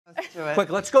Let's do it. Quick,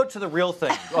 let's go to the real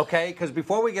thing, okay? Because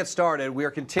before we get started, we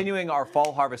are continuing our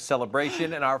fall harvest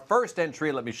celebration, and our first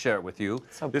entry, let me share it with you.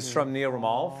 This is from Nia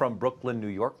Ramal from Brooklyn, New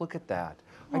York. Look at that.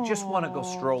 I just want to go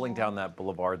strolling down that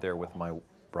boulevard there with my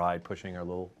bride pushing her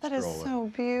little stroller. That is so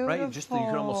beautiful. Right? You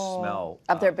can almost smell.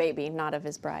 Of their baby, not of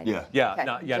his bride. Yeah, Okay.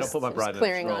 don't put my bride in the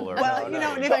Clearing on stroller. her. Well, you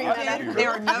know, there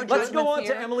are no Let's go on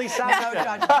here. to Emily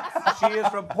Southgate. She is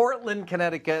from Portland,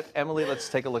 Connecticut. Emily, let's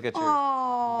take a look at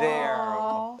yours. There.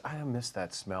 I miss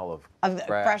that smell of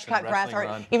fresh cut grass, or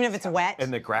even if it's wet.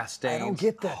 And the grass stains. I don't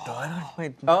get that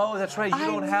though. Oh, that's right. You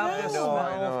don't have this smell.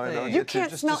 I know. You can't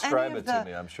just smell describe any of it to the-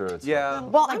 me. I'm sure it's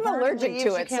Well, I'm burnt allergic leaves, to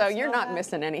you it, can't so you're smell not that?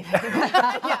 missing anything.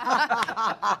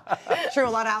 True, a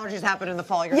lot of allergies happen in the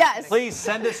fall. You're Yes. Please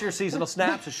send us your seasonal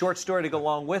snaps, a short story to go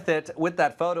along with it, with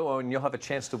that photo, and you'll have a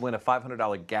chance to win a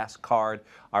 $500 gas card.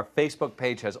 Our Facebook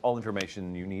page has all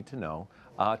information you need to know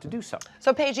to do so.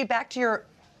 So, Paegey, back to your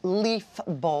leaf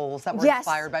bowls that were Yes.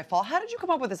 inspired by fall. How did you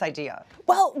come up with this idea?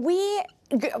 Well,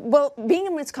 being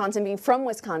in Wisconsin, being from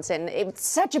Wisconsin, it's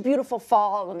such a beautiful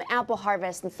fall and the apple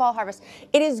harvest and fall harvest.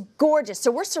 It is gorgeous. So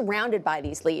we're surrounded by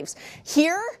these leaves.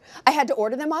 Here, I had to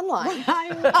order them online.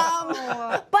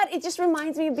 But it just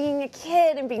reminds me of being a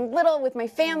kid and being little with my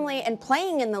family and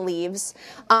playing in the leaves,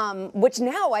 which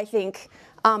now I think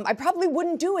I probably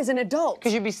wouldn't do as an adult.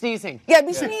 Because you'd be sneezing. Yeah, I'd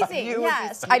be sneezing.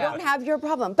 Yes, I don't have your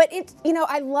problem, but it's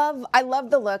I love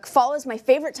the look. Fall is my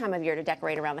favorite time of year to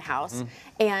decorate around the house,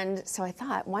 and so I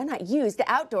thought, why not use the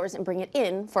outdoors and bring it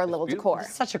in for a little decor?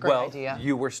 Such a great idea.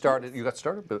 You got started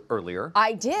a bit earlier.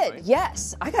 I did, right?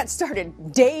 yes. I got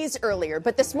started days earlier,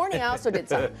 but this morning I also did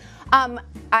some.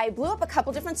 I blew up a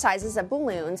couple different sizes of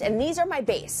balloons, and these are my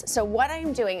base. So what I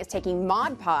am doing is taking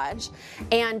Mod Podge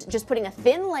and just putting a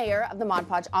thin layer of the Mod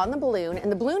Podge on the balloon,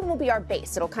 and the balloon will be our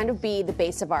base. It'll kind of be the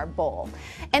base of our bowl.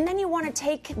 And then you want to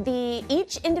take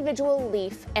each individual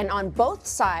leaf and on both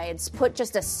sides put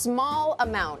just a small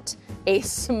amount,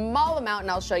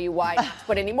 and I'll show you why not to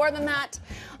put any more than that,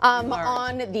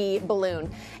 on the balloon.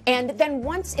 And then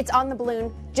once it's on the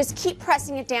balloon, just keep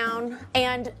pressing it down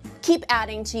and keep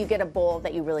adding till you get a bowl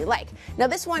that you really like. Now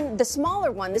this one, the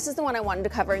smaller one, this is the one I wanted to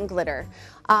cover in glitter.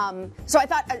 So I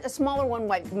thought a smaller one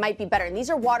might be better. And these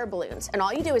are water balloons. And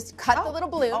all you do is cut the little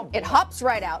balloon. It hops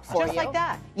right out for you. Just like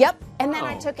that? Yep. And then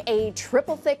I took a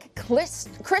triple thick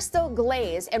crystal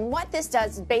glaze. And what this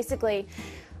does is basically,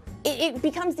 it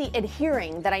becomes the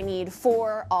adhering that I need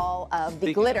for all of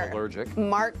the glitter. Allergic.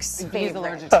 Mark's favorite. He's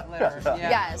allergic to glitter. Yeah.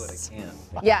 Yes.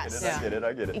 Yes.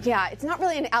 I get it. Yeah, it's not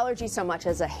really an allergy so much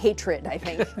as a hatred, I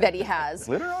think, that he has.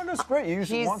 Glitter on is great. You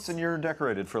use it once and you're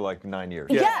decorated for like 9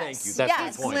 years. Yeah, Yes, thank you. That's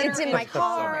yes. the point. It's in my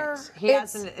car. He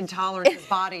has an intolerance in his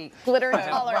body. Glitter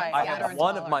intolerant. Right. I Yeah. have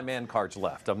one of my man cards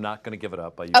left. I'm not going to give it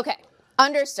up. Okay.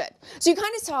 Understood. So you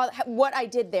kind of saw what I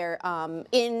did there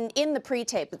in the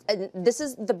pre-tape. And this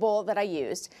is the bowl that I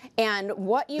used. And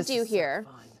what you do here.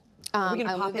 Are we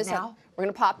going to pop it now? We're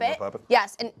going to pop it. Pop it?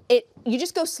 Yes, and you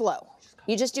just go slow.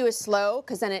 You just do it slow,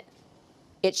 because then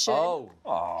it should. Oh.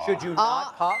 Should you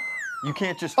not pop? You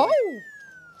can't just. Oh.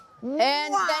 And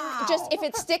then just, if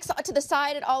it sticks to the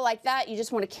side at all like that, you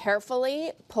just want to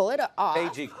carefully pull it off.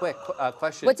 Paegey, quick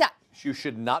question. What's that? You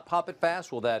should not pop it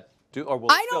fast. Will that do, or will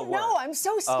it I still don't know. work? I'm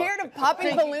so scared of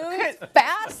popping balloons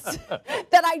fast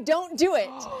that I don't do it.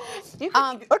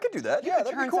 I could do that. Yeah,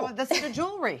 that'd be Turn cool. some of this into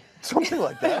jewelry. Something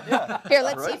like that. Yeah. Here,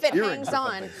 let's see if it Earrings hangs or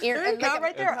on. something. There you go,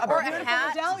 right there. Or a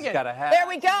hat. Got a hat. There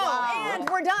we go. And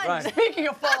we're done. Right. Speaking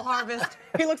of fall harvest,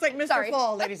 he looks like Mr. Sorry.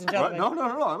 Fall, ladies and gentlemen.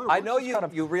 No. I know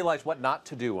you realize what not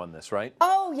to do on this, right?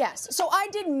 Oh, yes. So I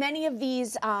did many of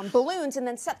these balloons and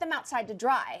then set them outside to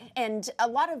dry. And a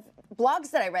lot of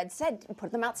blogs that I read said,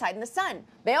 put them outside in the sun.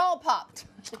 They all popped.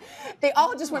 They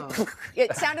all just went,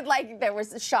 it sounded like there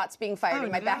was shots being fired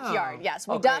in my backyard. Yes,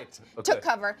 we ducked, took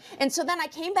cover. And so then I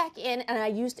came back in and I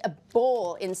used a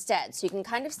bowl instead. So you can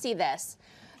kind of see this.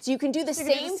 So you can do the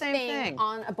same thing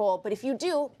on a bowl, but if you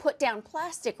do, put down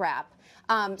plastic wrap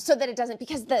so that it doesn't,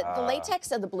 because the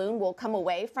latex of the balloon will come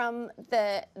away from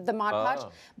the Mod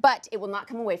Podge, but it will not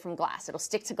come away from glass. It'll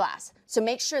stick to glass. So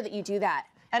make sure that you do that.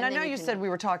 And I know you said we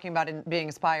were talking about being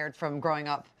inspired from growing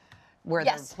up where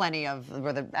there's plenty of,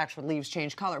 where the actual leaves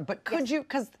change color. But could you,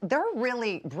 because they're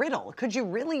really brittle, could you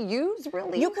really use real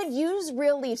leaves? You could use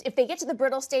real leaves. If they get to the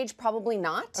brittle stage, probably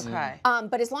not. Okay.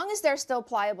 But as long as they're still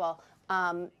pliable,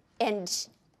 and,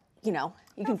 you know,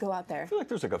 you can go out there. I feel like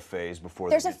there's like a phase before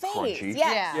There's they a get phase, crunchy.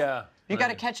 yes. Yeah. You got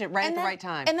to catch it right at the right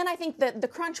time. And then I think the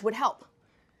crunch would help.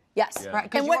 Yes. Right,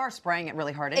 because you are spraying it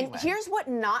really hard anyway. And here's what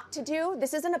not to do.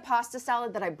 This isn't a pasta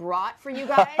salad that I brought for you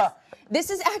guys. This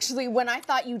is actually when I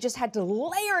thought you just had to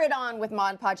layer it on with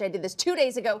Mod Podge. I did this 2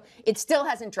 days ago. It still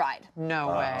hasn't dried. No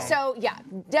way. So yeah,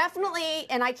 definitely,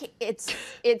 and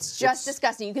it's just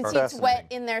disgusting. You can see it's wet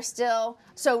in there still.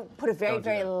 So put a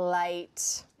very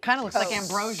light. Kind of looks like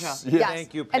ambrosia. Yes.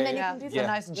 Thank you, Paige. And then you can do It's a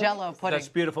nice Jello pudding. That's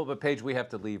beautiful, but Paige, we have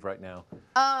to leave right now.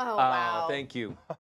 Oh wow. Thank you.